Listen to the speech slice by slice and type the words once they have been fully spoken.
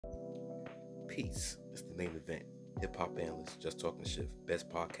Peace. It's the main event. Hip hop analyst, just talking shit. Best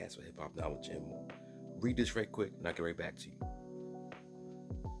podcast for hip hop knowledge and more. Read this right quick, and I'll get right back to you.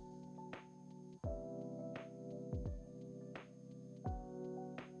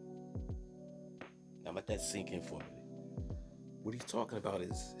 Now let that sink in for a minute. What he's talking about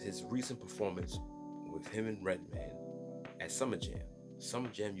is his recent performance with him and Redman at Summer Jam. Summer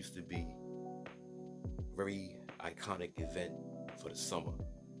Jam used to be a very iconic event for the summer.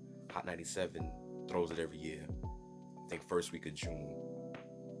 Hot 97 throws it every year. I think first week of June.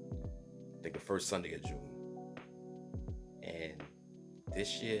 I think the first Sunday of June. And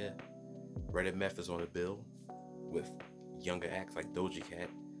this year, Red and Meth is on the bill with younger acts like Doja Cat,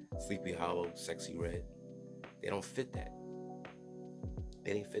 Sleepy Hollow, Sexy Red. They don't fit that.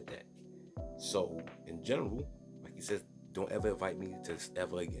 They didn't fit that. So, in general, like he says, don't ever invite me to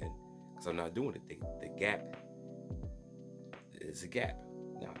ever again, because I'm not doing it. The gap is a gap.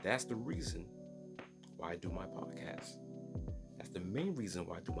 Now, that's the reason why I do my podcast. That's the main reason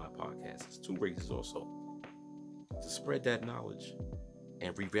why I do my podcast. There's two reasons also. To spread that knowledge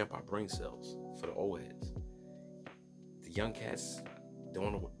and revamp our brain cells for the old heads. The young cats, they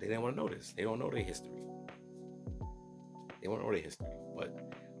don't want to know this. They don't know their history. They won't know their history.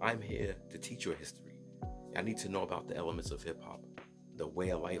 But I'm here to teach your history. I need to know about the elements of hip hop, the way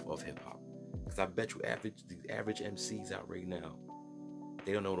of life of hip hop. Because I bet you the average MCs out right now,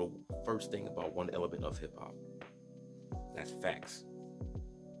 they don't know the first thing about one element of hip hop. That's facts.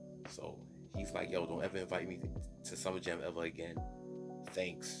 So he's like, yo, don't ever invite me to Summer Jam ever again.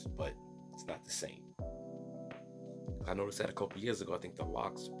 Thanks, but it's not the same. I noticed that a couple years ago, I think the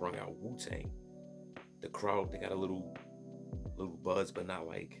Lox brought out Wu-Tang. The crowd, they got a little buzz, but not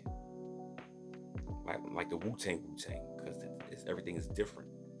like the Wu-Tang, because everything is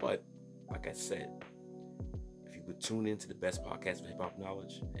different. But like I said, if you would tune into the best podcast of hip hop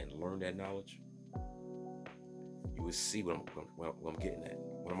knowledge and learn that knowledge, you would see what I'm getting at.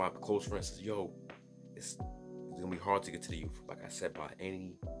 One of my close friends says, yo, it's gonna be hard to get to the youth. Like I said, by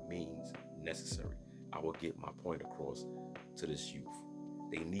any means necessary, I will get my point across to this youth.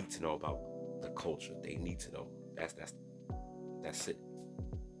 They need to know about the culture. They need to know. That's it.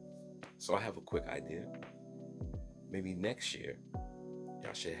 So I have a quick idea. Maybe next year,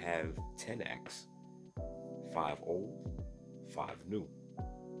 y'all should have 10 acts. 5 old, 5 new.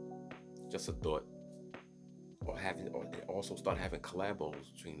 Just a thought. Or also start having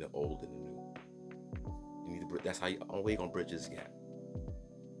collabos between the old and the new. You need to. That's how only gonna bridge this gap.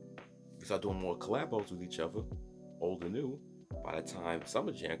 If you start doing more collabos with each other, old and new, by the time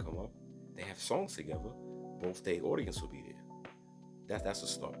Summer Jam come up, they have songs together. Both their audience will be there. That's a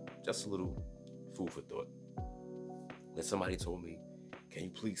start. Just a little food for thought. Then somebody told me, can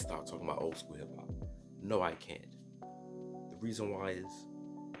you please stop talking about old school hip hop? No, I can't. The reason why is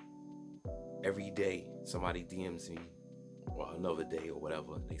every day somebody DMs me, or another day or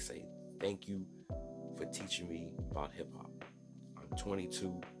whatever, and they say, thank you for teaching me about hip hop. I'm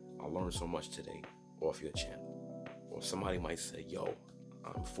 22, I learned so much today off your channel. Or somebody might say, yo,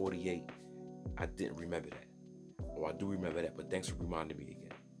 I'm 48, I didn't remember that. Or I do remember that, but thanks for reminding me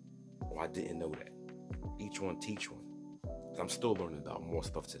again. Or I didn't know that. Each one teach one. Because I'm still learning about more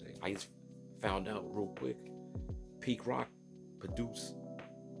stuff today. I just found out real quick, Peak Rock produced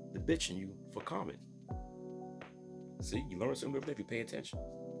The Bitchin' You for Common. See, you learn something if you pay attention.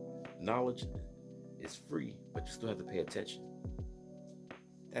 Knowledge is free, but you still have to pay attention.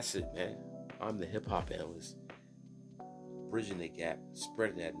 That's it, man. I'm the hip hop analyst, bridging the gap,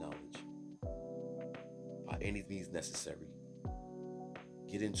 spreading that knowledge by any means necessary.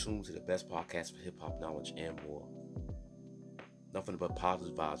 Get in tune to the best podcast for hip hop knowledge and more. Nothing but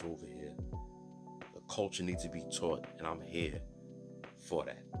positive vibes over here. The culture needs to be taught, and I'm here for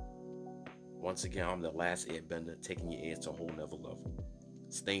that. Once again, I'm the last airbender, taking your ears to a whole nother level.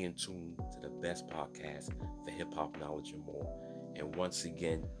 Stay in tune to the best podcast for hip hop knowledge and more. And once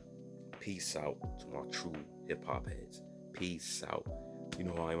again, peace out to my true hip hop heads. Peace out. You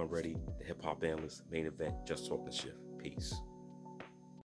know how I am already. The hip hop analyst, main event, just talking shit. Peace.